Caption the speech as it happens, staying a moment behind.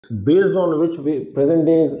based on which present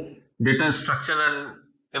day's data structure and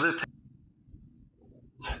everything.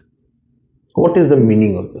 What is the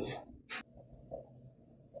meaning of this?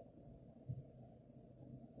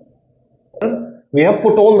 We have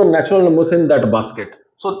put all the natural numbers in that basket.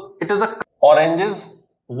 So it is a oranges,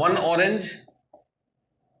 one orange.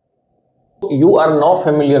 You are now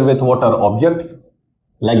familiar with what are objects.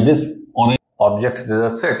 Like this orange objects is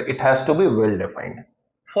a set. It has to be well defined.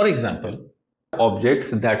 For example,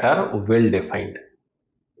 objects that are well defined,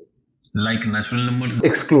 like natural numbers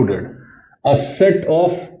excluded. A set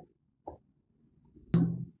of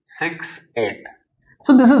 6, 8.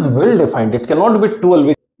 So this is well defined. It cannot be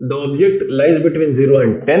 12. The object lies between 0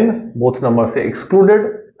 and 10. Both numbers are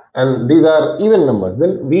excluded, and these are even numbers.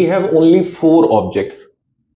 Then we have only 4 objects.